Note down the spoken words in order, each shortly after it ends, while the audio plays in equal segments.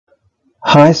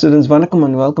Hi students, welcome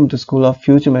and welcome to School of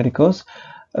Future Medicos.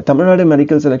 Tnmedical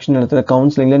medical selection நடத்துற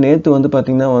கவுன்சிலிங்ல நேத்து வந்து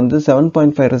பாத்தீங்கன்னா வந்து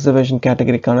 7.5 reservation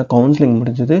கேட்டகரிக்கான கவுன்சிலிங்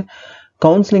முடிஞ்சது.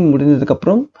 கவுன்சிலிங் முடிஞ்சதுக்கு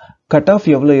அப்புறம் கட் ஆஃப்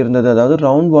எவ்வளவு இருந்தது, அதாவது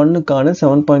ரவுண்ட் 1க்கான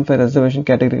 7.5 reservation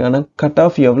கேட்டகரிக்கான கட்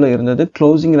ஆஃப் எவ்வளவு இருந்தது,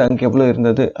 க்ளோசிங் ரேங்க் எவ்வளவு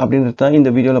இருந்தது அப்படின்றது தான் இந்த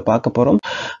வீடியோல பார்க்க போறோம்.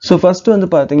 ஸோ ஃபர்ஸ்ட் வந்து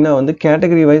பாத்தீங்கன்னா வந்து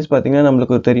கேட்டகரி வைஸ் பாத்தீங்கன்னா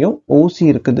நம்மளுக்கு தெரியும், ஓசி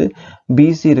இருக்குது,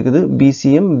 பிசி இருக்குது,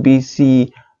 பிசிஎம்,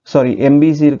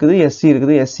 எம்பிசி இருக்குது, எஸ்சி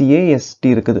இருக்குது, எஸ்சிஏ, எஸ்டி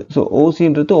இருக்குது. ஸோ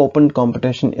ஓசின்றது ஓப்பன்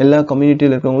காம்படிஷன், எல்லா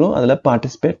கம்யூனிட்டியில் இருக்கிறவங்களும் அதில்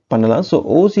பார்ட்டிசிபேட் பண்ணலாம். ஸோ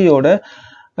ஓசியோட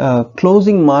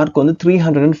க்ளோசிங் மார்க் வந்து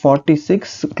 346,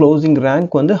 க்ளோசிங்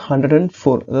ரேங்க் வந்து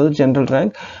 104, அதாவது ஜென்ரல்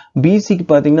ரேங்க். பிசிக்கு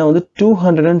பார்த்தீங்கன்னா வந்து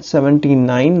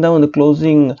 279 தான் வந்து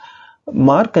closing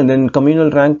mark, and then communal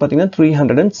rank பாத்தீங்கன்னா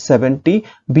 370,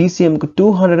 BCMக்கு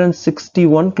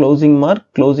 261 closing mark,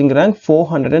 closing rank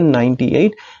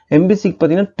 498, MBCக்கு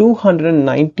பாத்தீங்கன்னா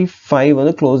 295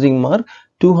 வந்து closing mark,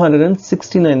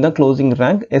 269 தான் closing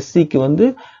rank, SCக்கு வந்து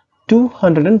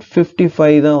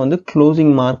 255 தான் வந்து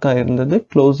closing mark இருந்தது,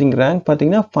 closing rank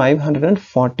பாத்தீங்கன்னா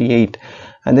 548,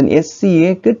 and then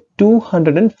SCAக்கு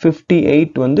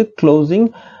 258 வந்து closing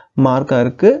mark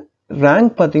இருக்கு.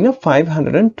 ரேங்க் பார்த்தீங்கன்னா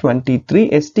 523,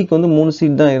 எஸ்டிக்கு வந்து 3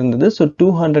 சீட் தான் இருந்தது. ஸோ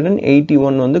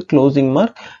 281 வந்து க்ளோசிங்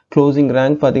மார்க், க்ளோசிங்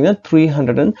ரேங்க் பார்த்தீங்கன்னா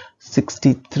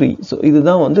 363. ஸோ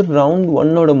இதுதான் வந்து ரவுண்ட்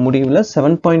 1ஓட முடிவில்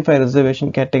 7.5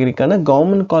 reservation கேட்டகரிக்கான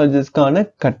government காலேஜஸ்க்கான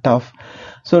cut off.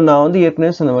 So நான் வந்து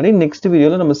ஏற்கனவே சொன்ன மாதிரி நெக்ஸ்ட்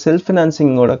வீடியோவில் நம்ம செல்ஃப்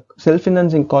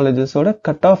ஃபினான்சிங் காலேஜஸோட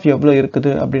கட் ஆஃப் எவ்வளோ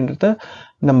இருக்குது அப்படின்றத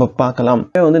நம்ம பார்க்கலாம்.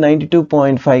 வந்து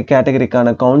 92.5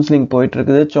 கேட்டகரிக்கான கவுன்சிலிங் போயிட்டு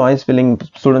இருக்குது. சாய்ஸ் ஃபில்லிங்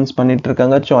ஸ்டூடெண்ட்ஸ் பண்ணிட்டு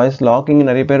இருக்காங்க. சாய்ஸ் லாக்கிங்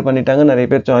நிறைய பேர் பண்ணிட்டாங்க, நிறைய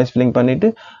பேர் சாய்ஸ் ஃபில்லிங் பண்ணிட்டு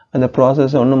அந்த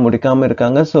ப்ராசஸ் ஒன்றும் முடிக்காம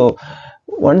இருக்காங்க. ஸோ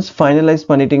ஒன்ஸ் ஃபைனலைஸ்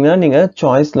பண்ணிட்டீங்கன்னா நீங்கள்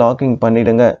சாய்ஸ் லாக்கிங்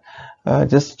பண்ணிடுங்க.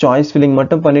 ஜஸ்ட் சாய்ஸ் ஃபில்லிங்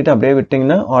மட்டும் பண்ணிட்டு அப்படியே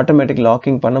விட்டிங்கன்னா ஆட்டோமேட்டிக்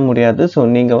லாக்கிங் பண்ண முடியாது. ஸோ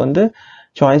நீங்கள் வந்து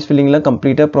சாய்ஸ் ஃபில்லிங்கில்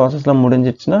கம்ப்ளீட்டாக ப்ராசஸ்லாம்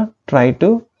முடிஞ்சிடுச்சுன்னா try to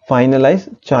finalise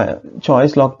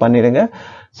choice lock பண்ணிடுங்க.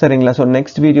 சரிங்களா? ஸோ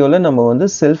நெக்ஸ்ட் வீடியோவில் நம்ம வந்து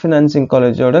செல்ஃப் ஃபினான்சிங்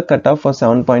காலேஜோட கட் ஆஃப் ஃபார்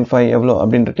 7.5 எவ்வளோ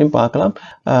அப்படின்றதையும் பார்க்கலாம்.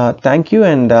 Thank you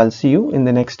and I'll see you in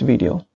the next video.